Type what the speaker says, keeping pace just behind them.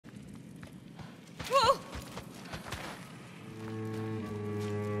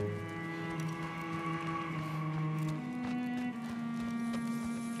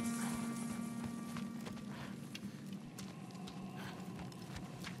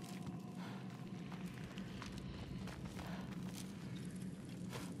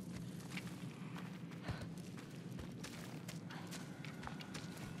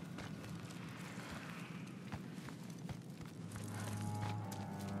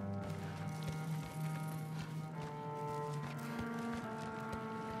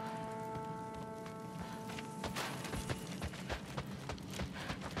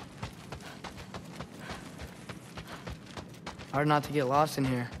Hard not to get lost in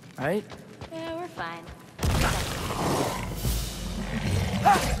here, right? Yeah, we're fine.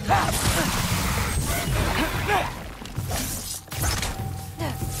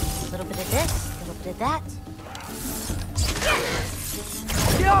 A little bit of this, a little bit of that.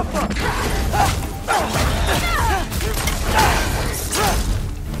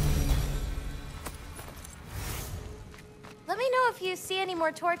 Let me know if you see any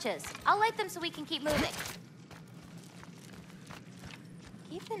more torches. I'll light them so we can keep moving.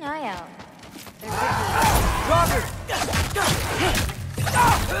 Keep an eye out. There Roger!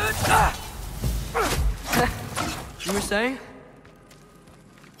 You were saying?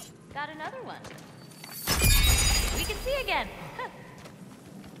 Got another one. We can see again.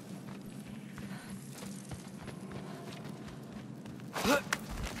 Huh.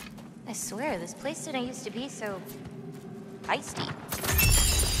 I swear, this place didn't used to be so feisty.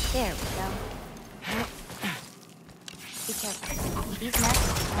 There we go. Be careful. These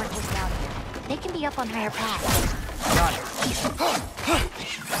nests aren't just down here. They can be up on higher paths. Got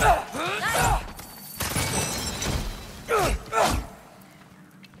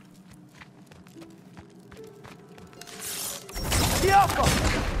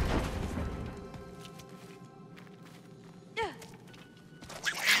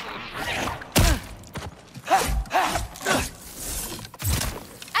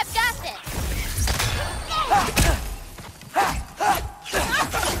I've got this.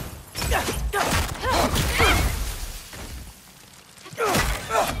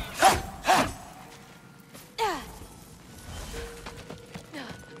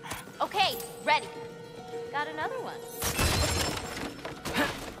 Okay, ready. Got another one.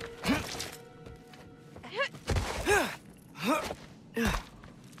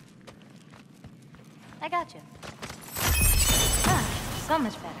 I got you. Ah, so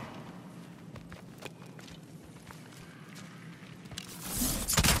much better.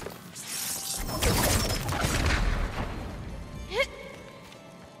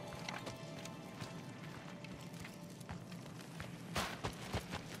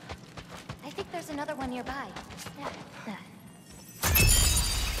 I think there's another one nearby. Yeah.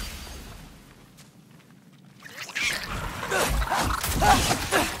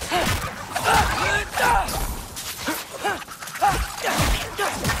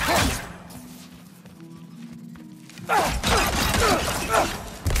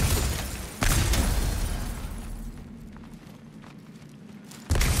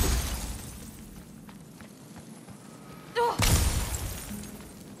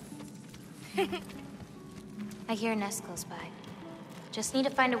 I hear a nest close by. Just need to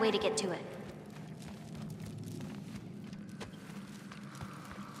find a way to get to it.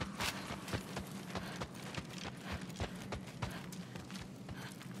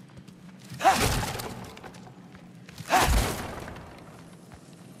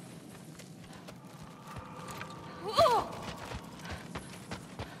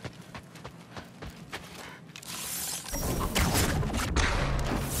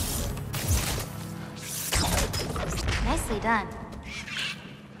 Nicely done.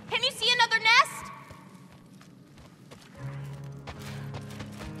 Can you see another nest?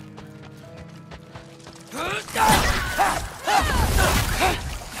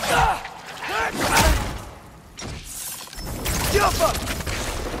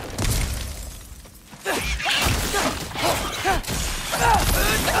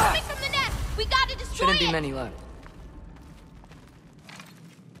 Coming from the nest! We gotta destroy Shouldn't be it! many left.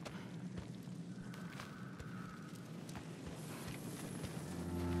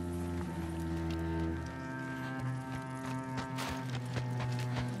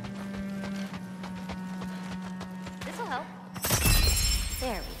 This'll help.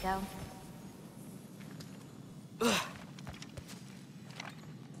 There we go.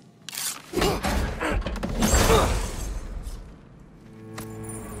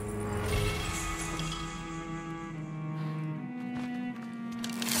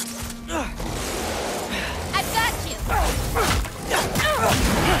 I've got you.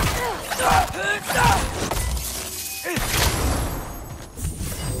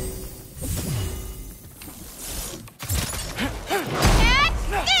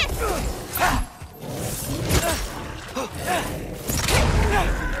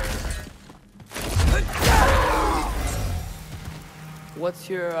 What's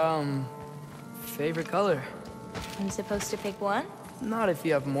your, favorite color? I'm supposed to pick one? Not if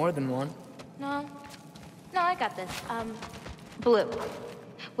you have more than one. No. No, I got this. Blue.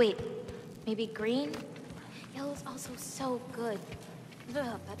 Wait, maybe green? Yellow's also so good.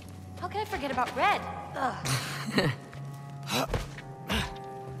 Ugh, but how can I forget about red? Ugh.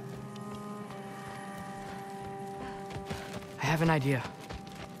 I have an idea.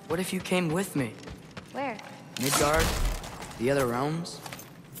 What if you came with me? Where? Midgard? The other realms?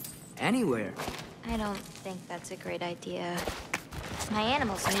 Anywhere. I don't think that's a great idea. My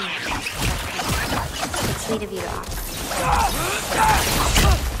animals need me. It's sweet of you to offer.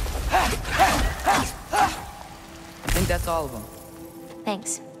 I think that's all of them.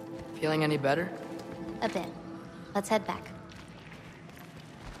 Thanks. Feeling any better? A bit. Let's head back.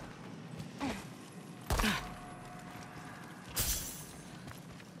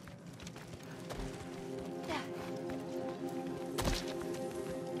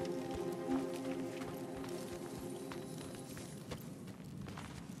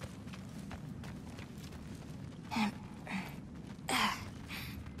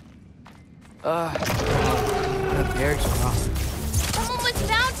 The bears are off. Someone was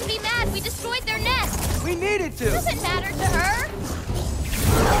bound to be mad. We destroyed their nest. We needed to! Doesn't matter to her.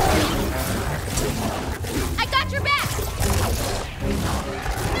 I got your back.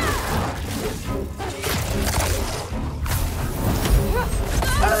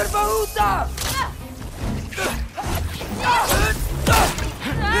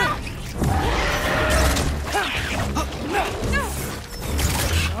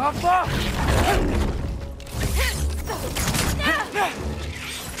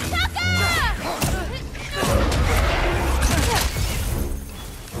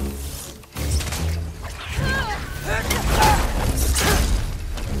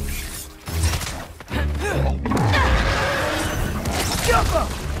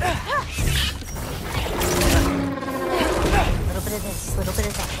 Little bit of this, little bit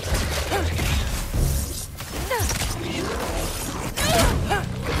of that.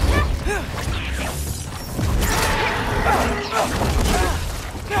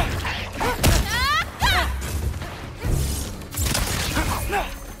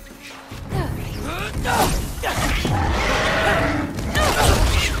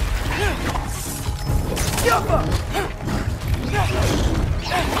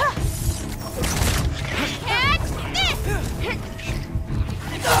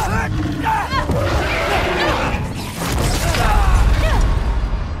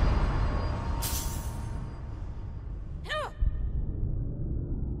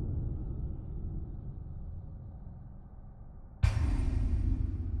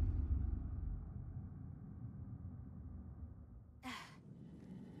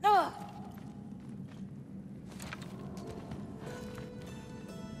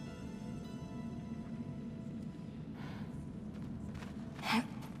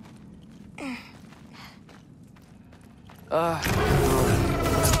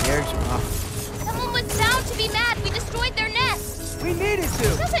 Bears are off. Someone was bound to be mad. We destroyed their nest. We needed to!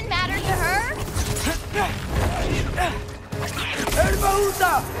 Doesn't matter to her.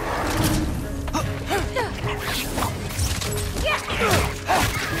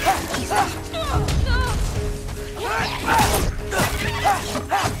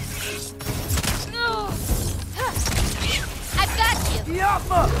 I've got you.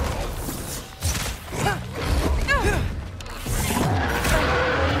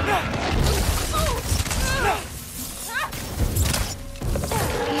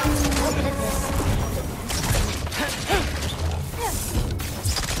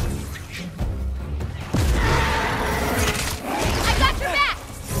 I got your back.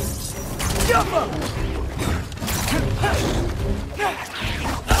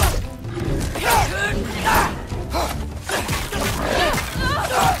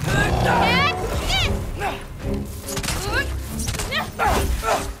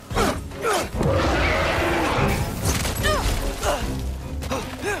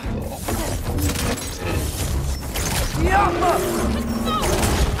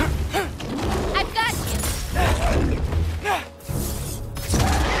 I've got you.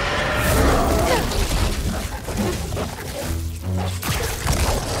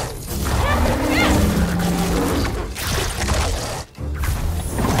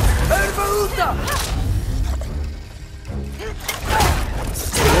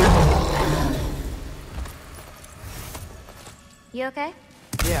 You okay?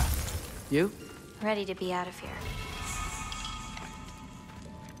 Yeah. You? Ready to be out of here.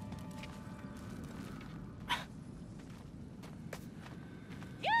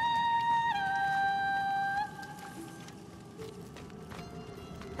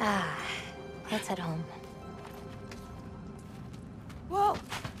 Let's head home. Whoa!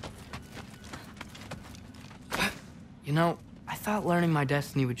 You know, I thought learning my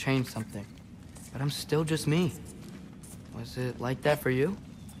destiny would change something, but I'm still just me. Was it like that for you?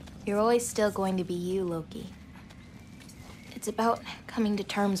 You're always still going to be you, Loki. It's about coming to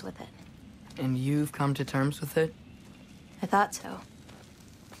terms with it. And you've come to terms with it? I thought so.